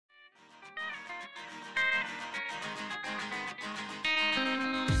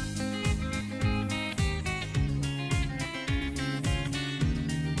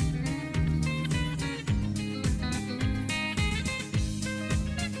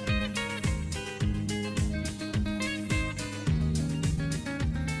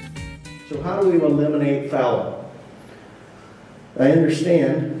So how do we eliminate fallow? I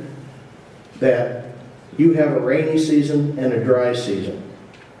understand that you have a rainy season and a dry season.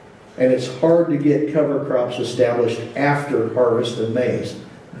 And it's hard to get cover crops established after harvest of maize.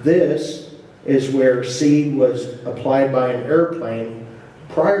 This is where seed was applied by an airplane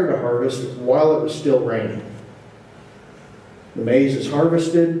prior to harvest while it was still raining. The maize is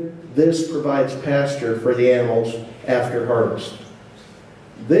harvested. This provides pasture for the animals after harvest.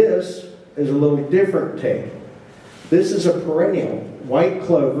 This is a little different take. This is a perennial white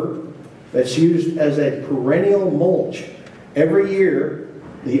clover that's used as a perennial mulch. Every year,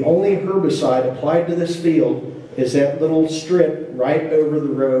 the only herbicide applied to this field is that little strip right over the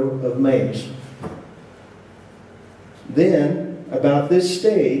row of maize. Then, about this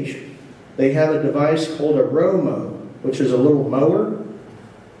stage, they have a device called a row mow, which is a little mower.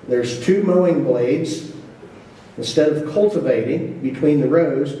 There's two mowing blades. Instead of cultivating between the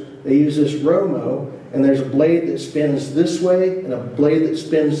rows, they use this row mow, and there's a blade that spins this way and a blade that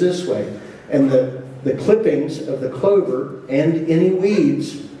spins this way. And the clippings of the clover and any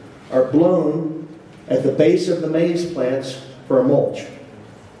weeds are blown at the base of the maize plants for a mulch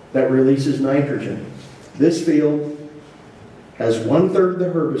that releases nitrogen. This field has 1/3 the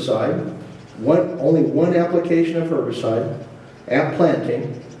herbicide, only one application of herbicide at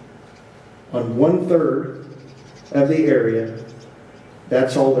planting on 1/3 of the area.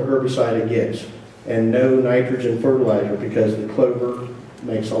 That's all the herbicide it gets, and no nitrogen fertilizer because the clover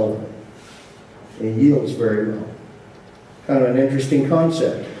makes all of it. It yields very well. Kind of an interesting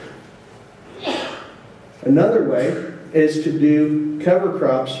concept. Another way is to do cover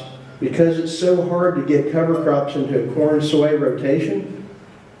crops. Because it's so hard to get cover crops into a corn-soy rotation,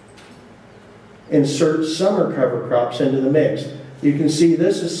 insert summer cover crops into the mix. You can see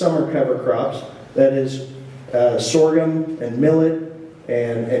this is summer cover crops. That is sorghum and millet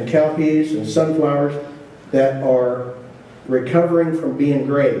and cowpeas and sunflowers that are recovering from being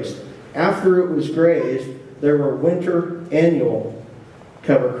grazed. After it was grazed, there were winter annual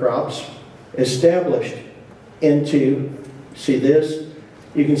cover crops established into, see this?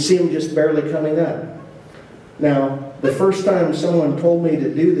 You can see them just barely coming up. Now, the first time someone told me to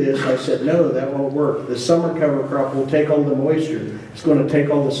do this, I said, no, that won't work. The summer cover crop will take all the moisture. It's going to take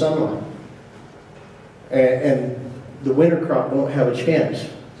all the sunlight. And the winter crop won't have a chance.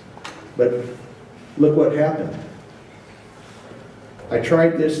 But look what happened. I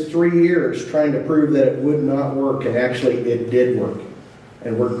tried this 3 years trying to prove that it would not work, and actually it did work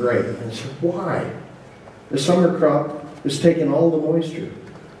and worked great. And I said, why? The summer crop is taking all the moisture,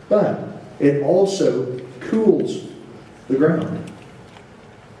 but it also cools the ground.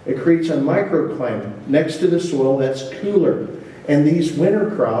 It creates a microclimate next to the soil that's cooler. And these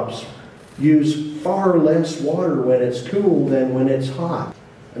winter crops use far less water when it's cool than when it's hot.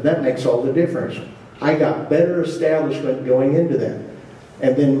 And that makes all the difference. I got better establishment going into that.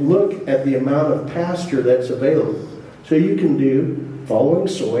 And then look at the amount of pasture that's available. So you can do, following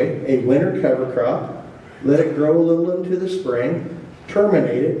soy, a winter cover crop, let it grow a little into the spring,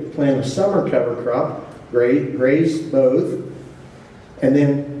 terminate it, plant a summer cover crop, graze both, and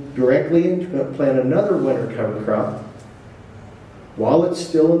then directly into it, plant another winter cover crop while it's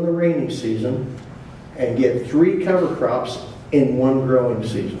still in the rainy season, and get 3 cover crops in one growing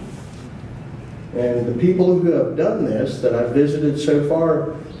season. And the people who have done this, that I've visited so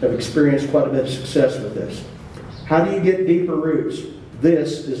far, have experienced quite a bit of success with this. How do you get deeper roots?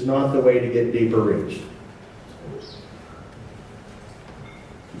 This is not the way to get deeper roots.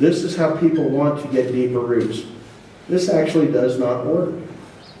 This is how people want to get deeper roots. This actually does not work.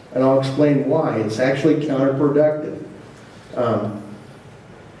 And I'll explain why. It's actually counterproductive.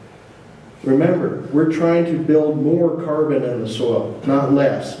 Remember, we're trying to build more carbon in the soil, not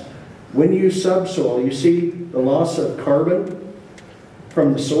less. When you subsoil, you see the loss of carbon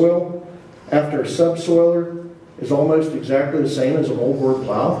from the soil after a subsoiler is almost exactly the same as a moldboard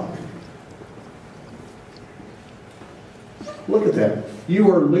plow. Look at that. You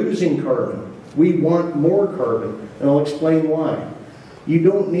are losing carbon. We want more carbon, and I'll explain why. You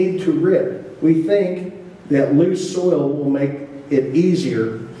don't need to rip. We think that loose soil will make it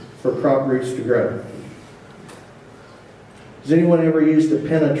easier for crop roots to grow. Has anyone ever used a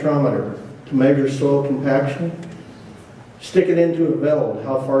penetrometer to measure soil compaction? Stick it into a veld.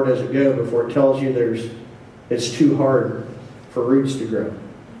 How far does it go before it tells you it's too hard for roots to grow?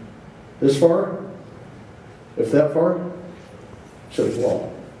 This far? If that far? So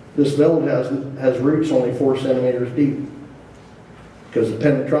well, this veld has roots only 4 centimeters deep because the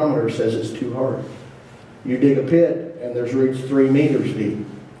penetrometer says it's too hard. You dig a pit and there's roots 3 meters deep.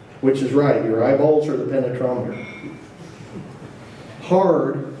 Which is right, your eyeballs or the penetrometer?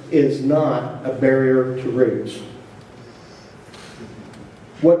 Hard is not a barrier to roots.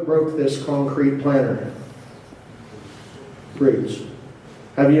 What broke this concrete planter? Roots.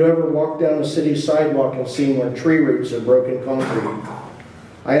 Have you ever walked down a city sidewalk and seen where tree roots have broken concrete?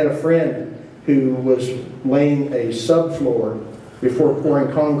 I had a friend who was laying a subfloor before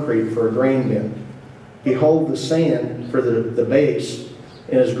pouring concrete for a grain bin. He hauled the sand for the base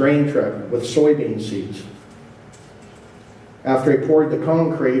in his grain truck with soybean seeds. After he poured the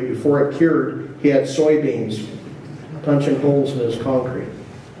concrete, before it cured, he had soybeans punching holes in his concrete.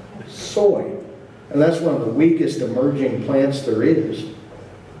 Soy. And that's one of the weakest emerging plants there is.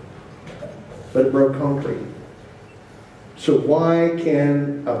 But it broke concrete. So why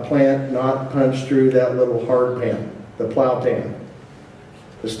can a plant not punch through that little hard pan, the plow pan?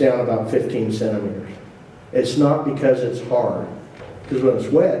 It's down about 15 centimeters. It's not because it's hard. Because when it's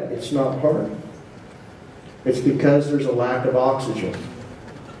wet, it's not hard. It's because there's a lack of oxygen.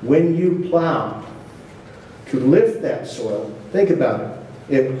 When you plow, to lift that soil, think about it.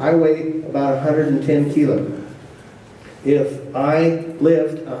 If I weigh about 110 kilo, if I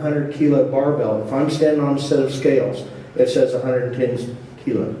lift a 100 kilo barbell, if I'm standing on a set of scales, it says 110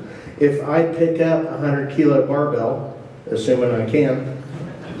 kilo. If I pick up a 100 kilo barbell, assuming I can,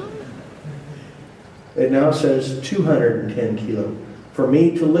 it now says 210 kilo. For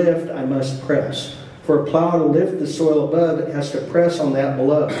me to lift, I must press. For a plow to lift the soil above, it has to press on that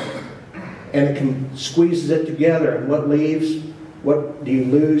below. And it squeezes it together. And what leaves? What do you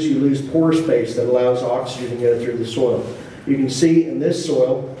lose? You lose pore space that allows oxygen to go through the soil. You can see in this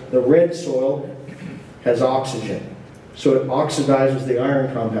soil, the red soil has oxygen. So it oxidizes the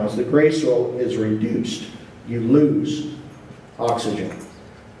iron compounds. The gray soil is reduced. You lose oxygen.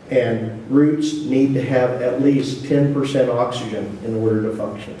 And roots need to have at least 10% oxygen in order to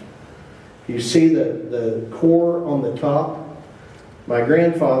function. You see the core on the top? My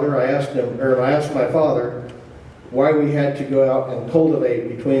grandfather, I asked my father why we had to go out and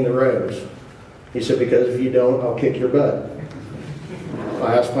cultivate between the rows. He said, because if you don't, I'll kick your butt.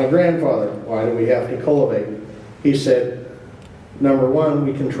 I asked my grandfather, why do we have to cultivate? He said, number one,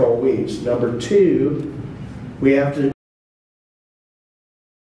 we control weeds. Number two, we have to.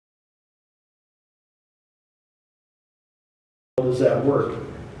 How does that work?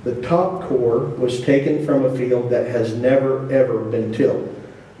 The top core was taken from a field that has never ever been tilled.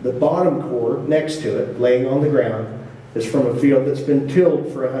 The bottom core next to it, laying on the ground, is from a field that's been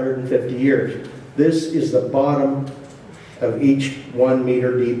tilled for 150 years. This is the bottom of each 1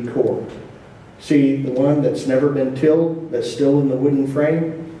 meter deep core. See the one that's never been tilled, that's still in the wooden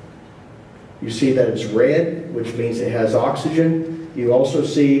frame? You see that it's red, which means it has oxygen. You also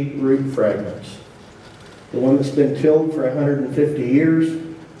see root fragments. The one that's been tilled for 150 years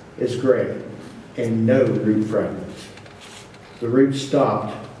is gray and no root fragments. The roots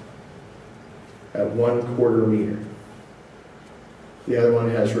stopped at 1/4 meter. The other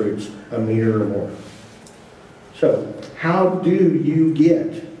one has roots 1 meter or more. So, how do you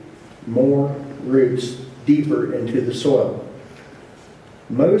get more roots deeper into the soil?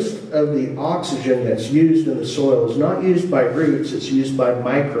 Most of the oxygen that's used in the soil is not used by roots, it's used by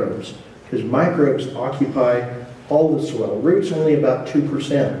microbes, because microbes occupy all the soil. Roots only about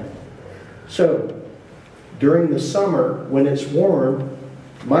 2%. So, during the summer, when it's warm,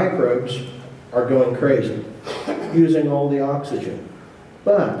 microbes are going crazy, using all the oxygen.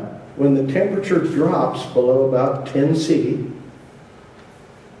 But when the temperature drops below about 10 C,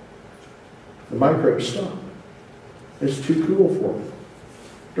 the microbes stop. It's too cool for them.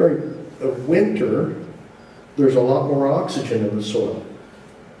 During the winter, there's a lot more oxygen in the soil.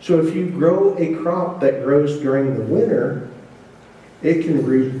 So if you grow a crop that grows during the winter, it can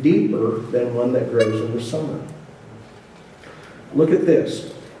root deeper than one that grows in the summer. Look at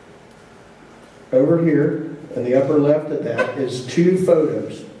this. Over here, in the upper left of that, is 2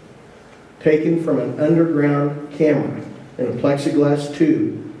 photos taken from an underground camera in a plexiglass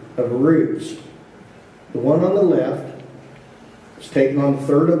tube of roots. The one on the left is taken on the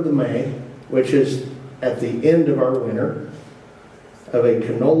 3rd of May, which is at the end of our winter, of a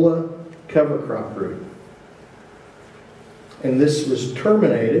canola cover crop root. And this was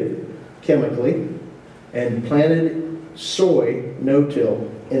terminated chemically and planted soy no-till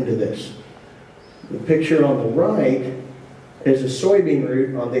into this. The picture on the right is a soybean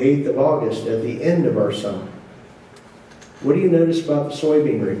root on the 8th of August at the end of our summer. What do you notice about the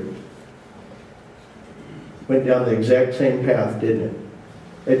soybean root? Went down the exact same path, didn't it?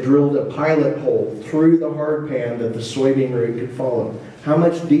 It drilled a pilot hole through the hard pan that the soybean root could follow. How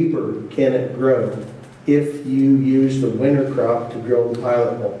much deeper can it grow if you use the winter crop to drill the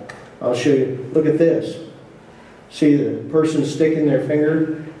pilot hole? I'll show you. Look at this. See the person sticking their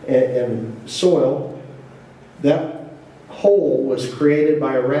finger and soil, that hole was created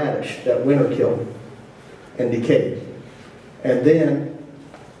by a radish that winter killed and decayed. And then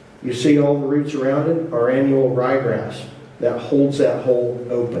you see all the roots around it are annual ryegrass that holds that hole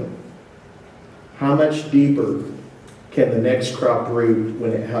open. How much deeper can the next crop root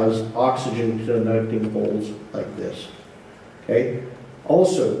when it has oxygen conducting holes like this? Okay.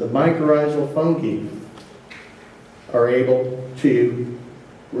 Also, the mycorrhizal fungi are able to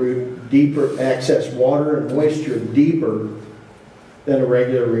root deeper, access water and moisture deeper than a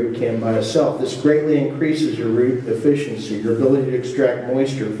regular root can by itself. This greatly increases your root efficiency, your ability to extract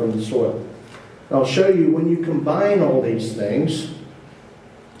moisture from the soil. I'll show you when you combine all these things,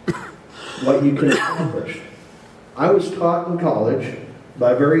 what you can accomplish. I was taught in college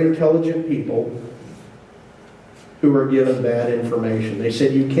by very intelligent people who were given bad information. They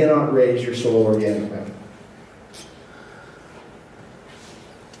said you cannot raise your soil organically.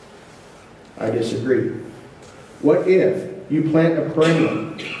 I disagree. What if you plant a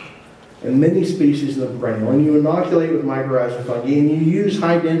perennial and many species of the perennial and you inoculate with mycorrhizal fungi and you use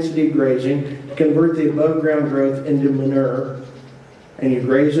high density grazing to convert the above ground growth into manure and you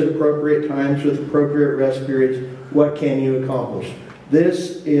graze at appropriate times with appropriate rest periods? What can you accomplish?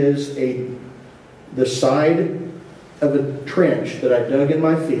 This is the side of a trench that I dug in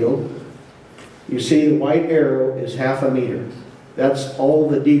my field. You see the white arrow is 1/2 meter. That's all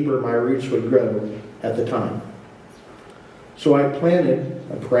the deeper my roots would grow at the time. So I planted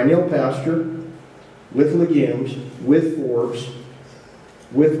a perennial pasture with legumes, with forbs,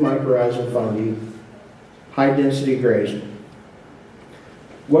 with mycorrhizal fungi, high density grazing.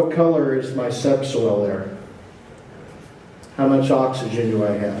 What color is my subsoil there? How much oxygen do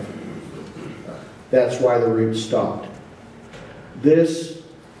I have? That's why the roots stopped. This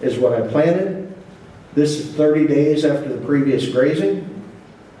is what I planted. This is 30 days after the previous grazing.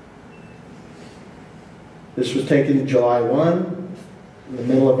 This was taken July 1, in the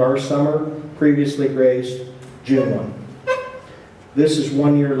middle of our summer, previously grazed June 1. This is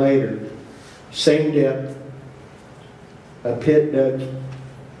 1 year later. Same depth, a pit dug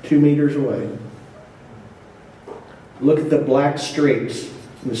 2 meters away. Look at the black streaks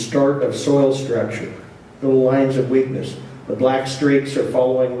in the start of soil structure, little lines of weakness. The black streaks are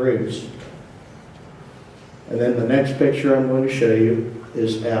following roots. And then the next picture I'm going to show you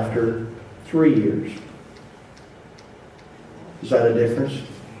is after 3 years. Is that a difference?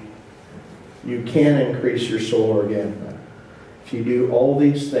 You can increase your soil organic matter. If you do all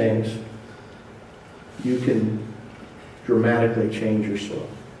these things, you can dramatically change your soil.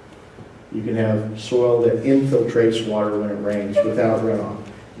 You can have soil that infiltrates water when it rains without runoff.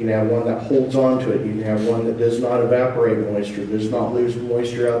 You can have one that holds on to it. You can have one that does not evaporate moisture, does not lose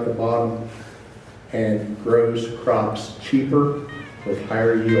moisture out the bottom, and grows crops cheaper with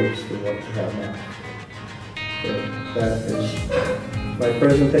higher yields than what you have now. So that is my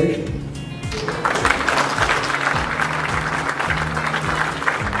presentation.